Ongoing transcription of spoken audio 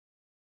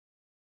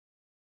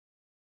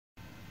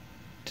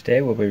Today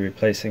we'll be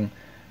replacing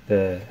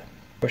the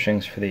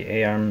bushings for the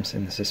A-arms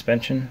in the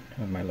suspension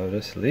of my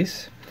Lotus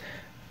Elise.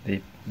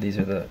 These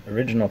are the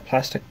original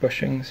plastic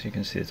bushings. You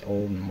can see it's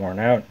old and worn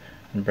out,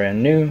 and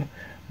brand new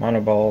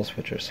monoballs,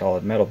 which are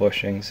solid metal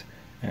bushings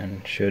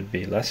and should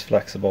be less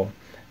flexible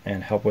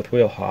and help with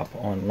wheel hop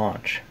on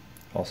launch,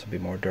 also be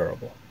more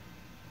durable.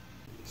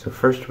 So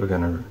first we're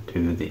going to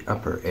do the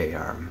upper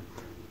A-arm.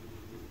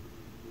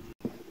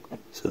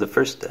 So the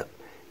first step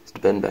is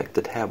to bend back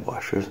the tab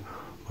washers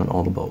on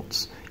all the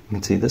bolts. You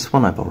can see this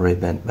one I've already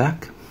bent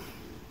back.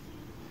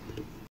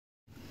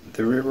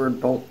 The rearward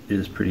bolt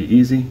is pretty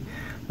easy.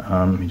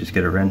 You just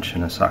get a wrench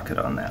and a socket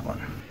on that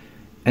one.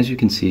 As you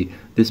can see,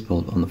 this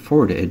bolt on the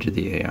forward edge of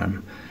the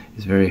A-arm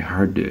is very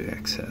hard to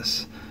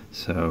access,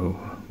 so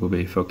we'll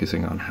be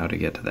focusing on how to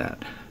get to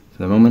that. For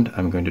the moment,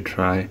 I'm going to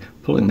try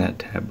pulling that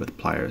tab with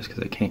pliers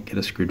because I can't get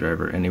a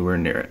screwdriver anywhere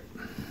near it.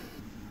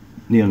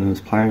 Needle nose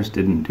pliers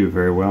didn't do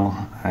very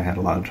well. I had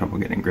a lot of trouble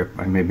getting grip.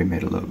 I maybe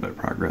made a little bit of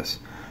progress,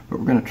 but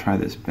we're going to try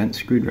this bent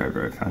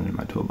screwdriver I found in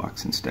my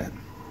toolbox instead.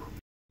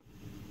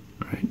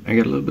 Alright, I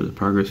got a little bit of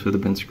progress with the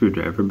bent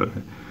screwdriver, but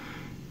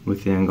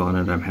with the angle on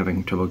it I'm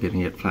having trouble getting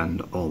it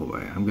flattened all the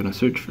way. I'm going to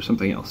search for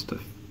something else to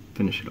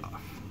finish it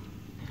off.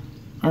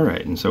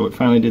 Alright, and so what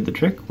finally did the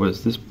trick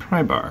was this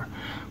pry bar,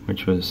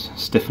 which was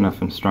stiff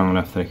enough and strong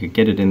enough that I could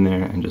get it in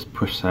there and just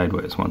push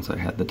sideways once I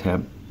had the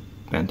tab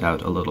bent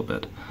out a little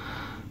bit.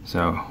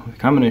 So, with a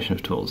combination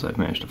of tools, I've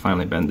managed to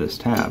finally bend this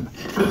tab,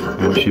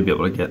 and we should be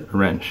able to get a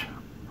wrench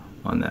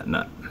on that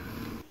nut.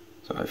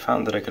 So I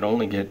found that I could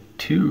only get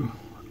 2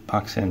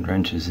 box end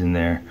wrenches in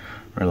there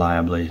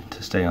reliably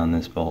to stay on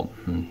this bolt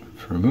and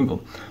for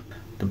removal.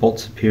 The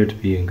bolts appear to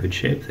be in good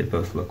shape. They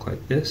both look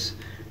like this,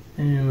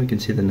 and we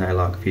can see the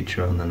nylock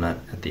feature on the nut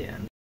at the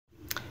end.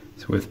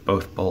 So with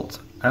both bolts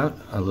out,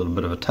 a little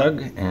bit of a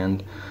tug,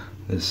 and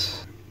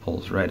this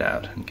pulls right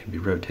out and can be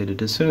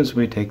rotated as soon as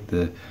we take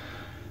the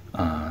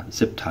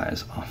zip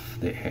ties off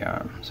the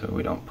A-arm, so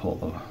we don't pull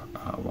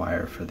the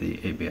wire for the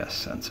ABS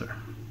sensor.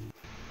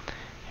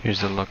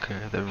 Here's a look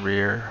at the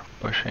rear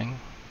bushing.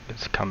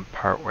 It's come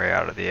part way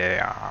out of the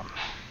A-arm.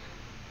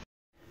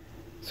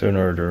 So in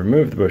order to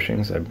remove the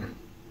bushings, I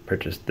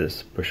purchased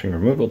this bushing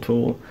removal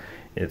tool.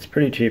 It's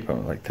pretty cheap,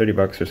 like 30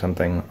 bucks or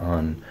something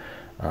on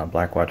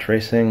Blackwatch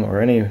Racing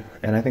or any,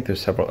 and I think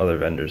there's several other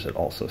vendors that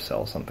also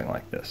sell something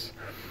like this.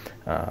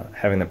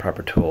 Having the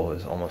proper tool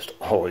is almost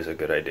always a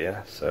good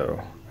idea,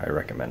 so I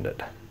recommend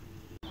it.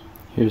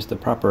 Here's the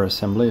proper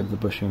assembly of the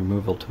bushing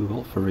removal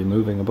tool for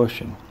removing a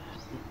bushing.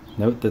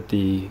 Note that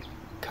the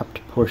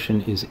cupped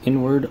portion is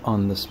inward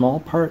on the small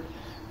part,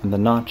 and the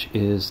notch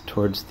is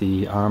towards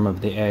the arm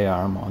of the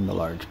A-arm on the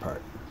large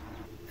part.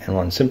 And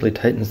one simply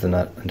tightens the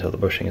nut until the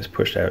bushing is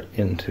pushed out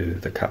into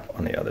the cup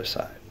on the other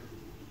side.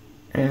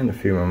 And a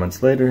few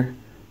moments later,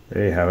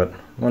 there you have it,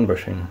 one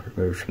bushing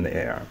removed from the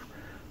A-arm.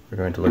 We're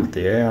going to look at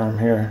the A-arm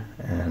here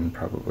and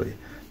probably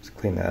just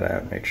clean that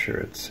out, make sure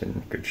it's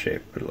in good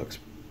shape, but it looks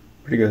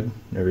pretty good.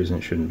 No reason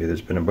it shouldn't be.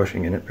 There's been a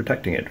bushing in it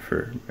protecting it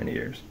for many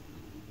years.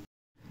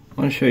 I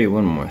want to show you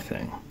one more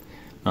thing.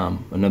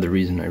 Another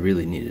reason I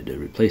really needed to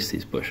replace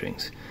these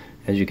bushings.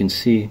 As you can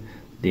see,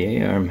 the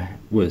A-arm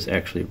was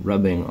actually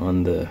rubbing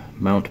on the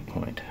mount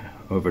point.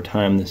 Over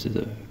time, this is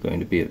going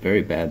to be a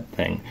very bad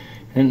thing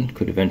and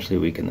could eventually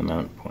weaken the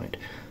mount point.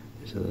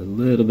 There's a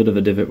little bit of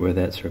a divot where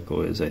that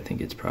circle is. I think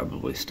it's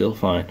probably still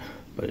fine,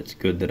 but it's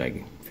good that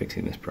I'm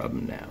fixing this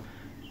problem now.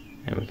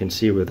 And we can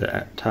see where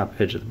the top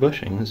edge of the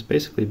bushing has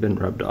basically been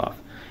rubbed off.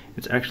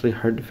 It's actually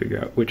hard to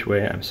figure out which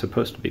way I'm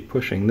supposed to be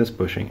pushing this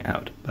bushing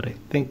out, but I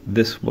think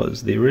this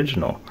was the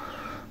original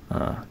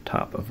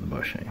top of the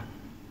bushing.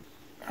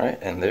 Alright,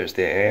 and there's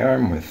the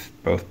A-arm with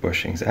both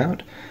bushings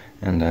out,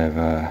 and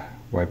I've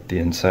wiped the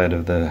inside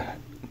of the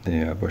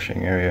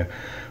bushing area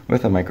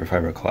with a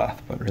microfiber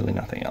cloth, but really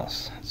nothing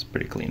else. It's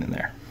pretty clean in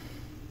there.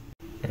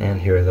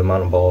 And here are the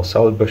monoball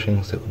solid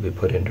bushings that will be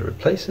put in to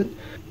replace it.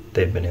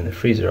 They've been in the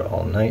freezer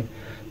all night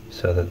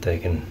so that they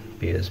can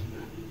be as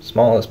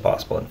small as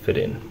possible and fit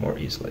in more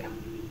easily.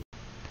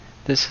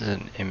 This is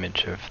an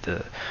image of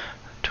the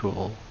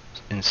tool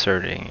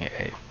inserting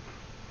a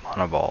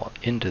monoball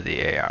into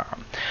the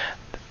A-arm.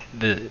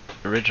 The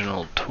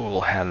original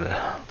tool had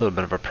a little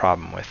bit of a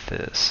problem with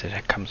this.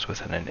 It comes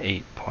with an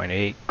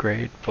 8.8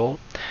 grade bolt,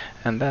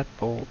 and that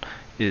bolt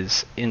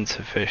is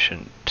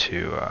insufficient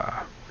to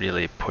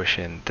really push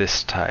in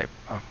this type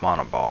of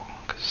monoball,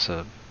 because it's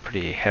a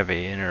pretty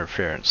heavy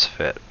interference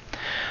fit.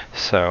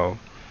 So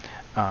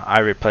I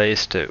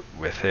replaced it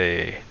with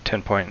a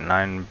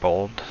 10.9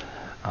 bolt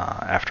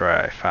after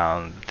I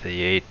found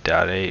the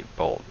 8.8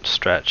 bolt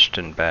stretched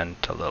and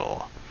bent a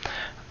little.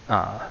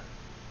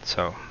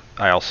 So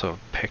I also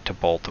picked a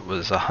bolt that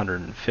was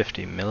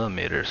 150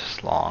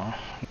 millimeters long.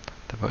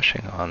 The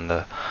bushing on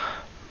the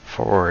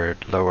forward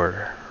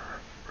lower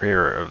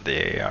rear of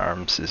the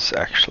A-arms is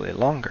actually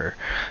longer,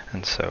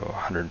 and so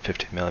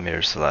 150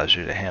 millimeters allows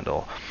you to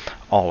handle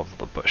all of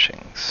the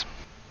bushings.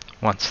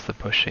 Once the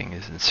bushing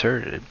is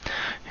inserted,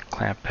 you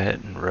clamp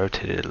it and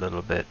rotate it a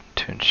little bit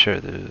to ensure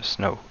there's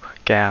no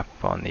gap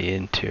on the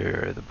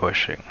interior of the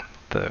bushing.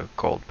 the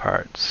gold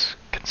parts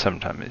can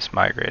sometimes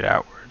migrate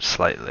outward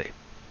slightly.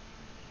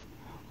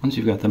 Once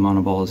you've got the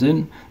monoballs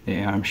in,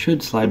 the arm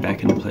should slide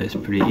back into place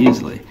pretty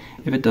easily.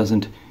 If it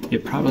doesn't,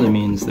 it probably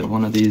means that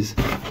one of these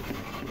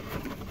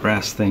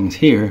brass things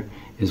here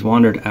is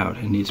wandered out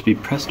and needs to be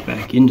pressed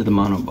back into the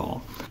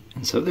monoball.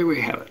 And so there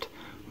we have it.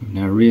 We've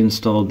now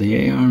reinstalled the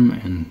A-arm,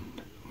 and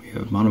we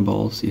have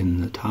monoballs in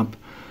the top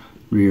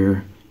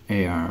rear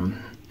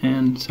A-arm.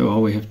 And so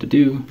all we have to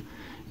do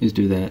is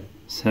do that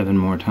 7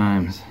 more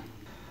times.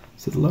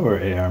 So the lower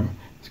A-arm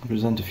is going to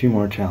present a few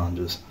more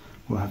challenges.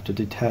 We'll have to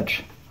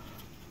detach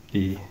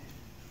the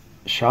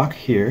shock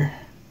here.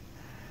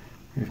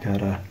 We've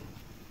got a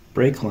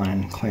brake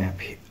line clamp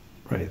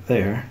right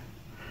there.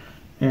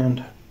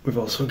 And we've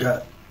also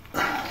got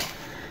the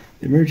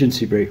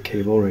emergency brake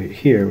cable right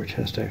here, which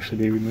has to actually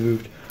be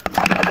removed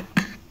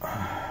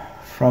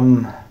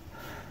from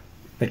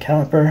the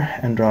caliper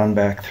and drawn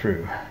back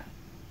through.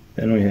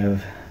 Then we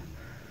have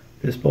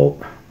this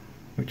bolt,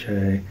 which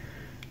is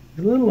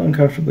a little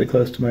uncomfortably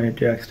close to my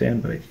jack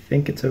stand, but I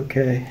think it's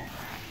okay.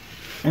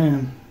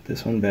 And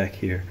this one back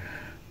here,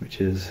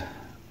 which is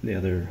the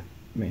other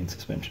main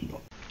suspension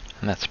bolt.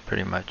 And that's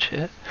pretty much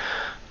it.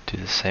 Do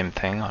the same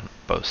thing on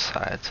both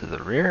sides of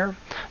the rear.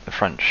 The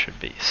front should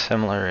be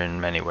similar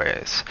in many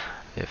ways.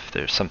 If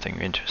there's something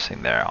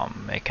interesting there, I'll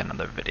make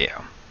another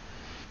video.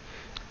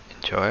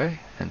 Enjoy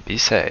and be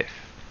safe.